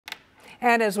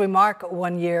And as we mark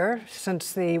 1 year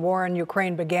since the war in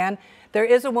Ukraine began, there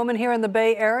is a woman here in the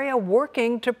Bay Area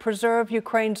working to preserve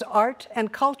Ukraine's art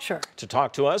and culture. To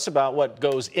talk to us about what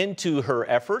goes into her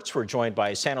efforts, we're joined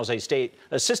by San Jose State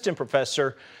Assistant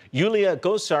Professor Ulia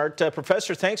Gosart.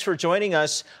 Professor, thanks for joining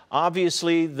us.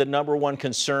 Obviously, the #1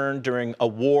 concern during a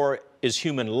war is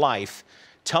human life.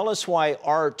 Tell us why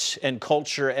art and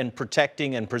culture and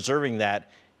protecting and preserving that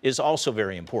is also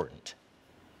very important.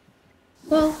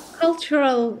 Well,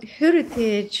 cultural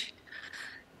heritage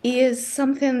is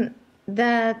something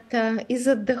that is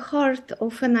at the heart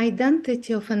of an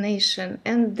identity of a nation.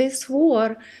 And this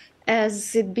war,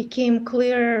 as it became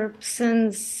clear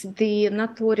since the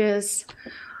notorious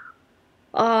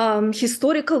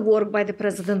historical work by the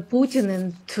President Putin in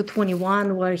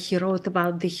 2021, where he wrote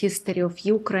about the history of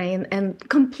Ukraine and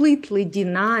completely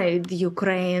denied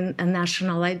Ukraine a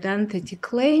national identity,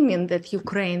 claiming that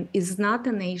Ukraine is not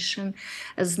a nation,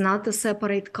 is not a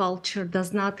separate culture,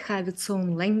 does not have its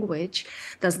own language,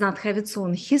 does not have its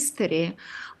own history,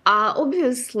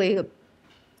 obviously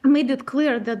made it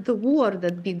clear that the war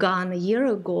that began a year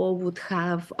ago would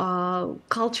have a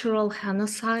cultural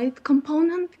genocide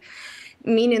component,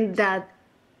 meaning that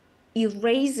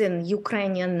erasing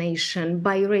Ukrainian nation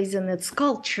by erasing its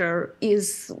culture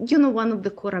is, one of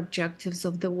the core objectives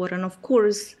of the war. And of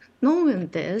course, knowing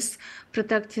this,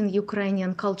 protecting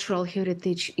Ukrainian cultural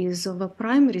heritage is of a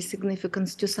primary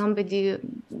significance to somebody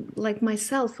like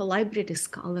myself, a library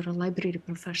scholar, a library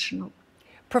professional.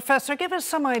 Professor, give us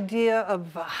some idea of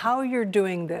how you're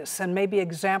doing this and maybe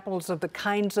examples of the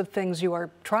kinds of things you are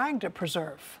trying to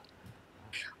preserve.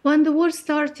 When the war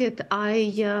started, I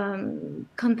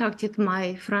contacted my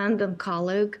friend and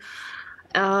colleague,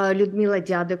 Lyudmila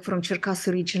Dyadek from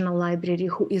Cherkasy Regional Library,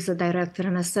 who is a director,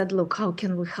 and I said, look, how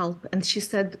can we help? And she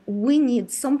said, we need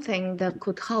something that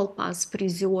could help us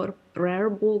preserve rare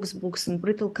books, books in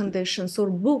brittle conditions, or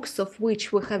books of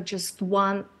which we have just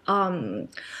one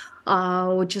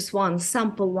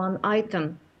sample, one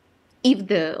item, if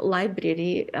the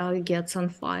library gets on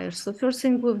fire. So first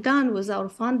thing we've done was our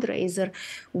fundraiser.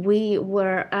 We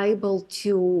were able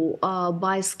to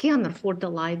buy a scanner for the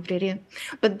library,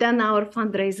 but then our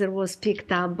fundraiser was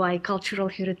picked up by Cultural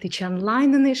Heritage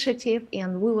Online initiative,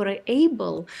 and we were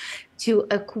able to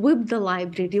equip the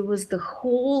library with the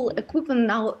whole equipment.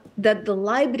 Now that the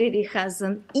library has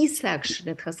an e-section,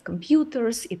 it has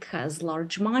computers, it has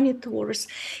large monitors,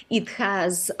 it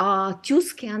has 2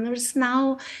 scanners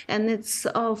now, and it's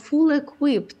full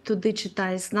equipped to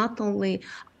digitize not only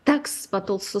texts, but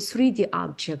also 3D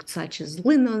objects such as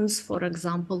linens, for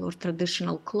example, or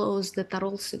traditional clothes that are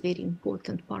also a very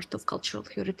important part of cultural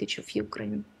heritage of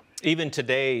Ukraine. Even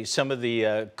today, some of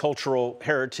the cultural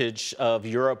heritage of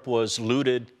Europe was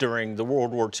looted during the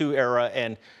World War II era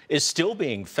and is still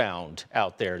being found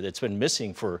out there. That's been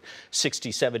missing for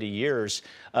 60, 70 years.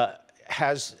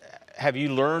 Have you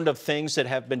learned of things that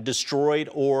have been destroyed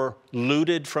or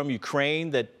looted from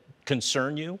Ukraine that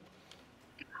concern you?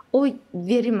 Oh,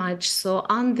 very much so.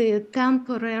 On the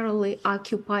temporarily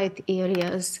occupied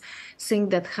areas, thing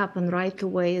that happened right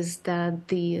away is that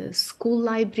the school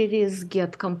libraries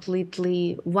get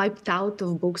completely wiped out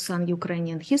of books on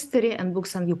Ukrainian history and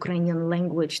books on Ukrainian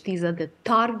language. These are the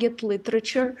target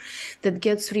literature that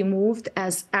gets removed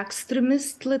as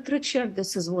extremist literature.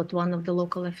 This is what one of the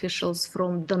local officials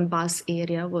from Donbas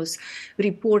area was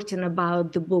reporting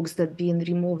about, the books that being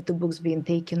removed, the books being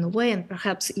taken away and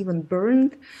perhaps even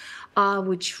burned.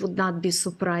 Which would not be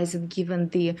surprising given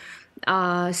the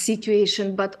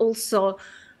situation, but also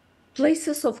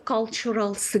places of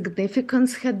cultural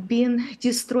significance had been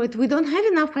destroyed. We don't have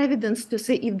enough evidence to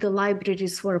say if the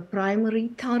libraries were primary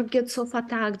targets of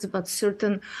attacks, but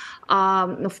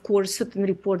of course, certain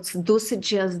reports do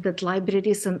suggest that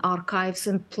libraries and archives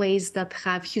and places that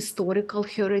have historical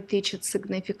heritage and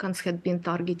significance had been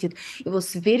targeted. It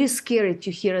was very scary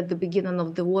to hear at the beginning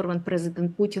of the war when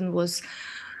President Putin was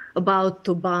about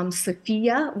to bomb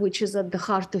Sofia, which is at the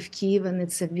heart of Kyiv, and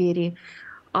it's a very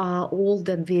old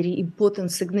and very important,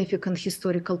 significant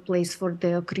historical place for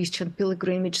the Christian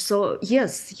pilgrimage. So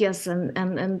yes,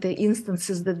 and the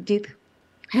instances that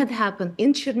had happened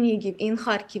in Chernihiv, in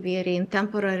Kharkiv area, in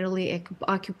temporarily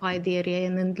occupied area,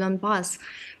 and in Donbas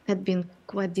had been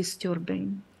quite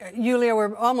disturbing. Ulia,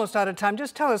 we're almost out of time.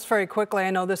 Just tell us very quickly,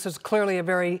 I know this is clearly a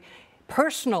very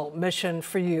personal mission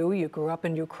for you. You grew up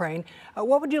in Ukraine.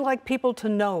 What would you like people to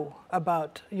know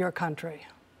about your country?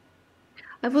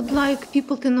 I would like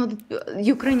people to know that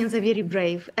Ukrainians are very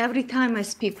brave. Every time I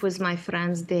speak with my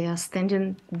friends, they are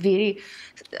standing very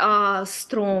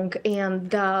strong, and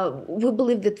we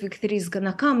believe that victory is going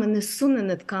to come, and as soon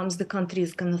as it comes, the country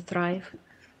is going to thrive.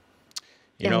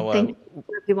 Thank you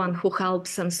to everyone who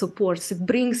helps and supports. It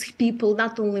brings people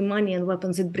not only money and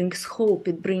weapons, it brings hope,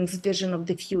 it brings vision of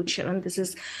the future. And this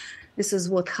is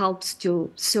what helps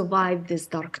to survive this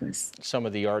darkness. Some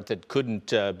of the art that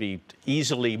couldn't be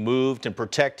easily moved and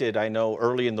protected. I know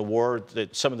early in the war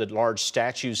that some of the large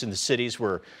statues in the cities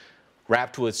were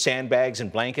wrapped with sandbags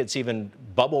and blankets, even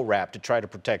bubble wrap to try to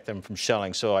protect them from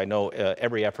shelling. So I know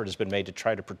every effort has been made to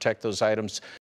try to protect those items.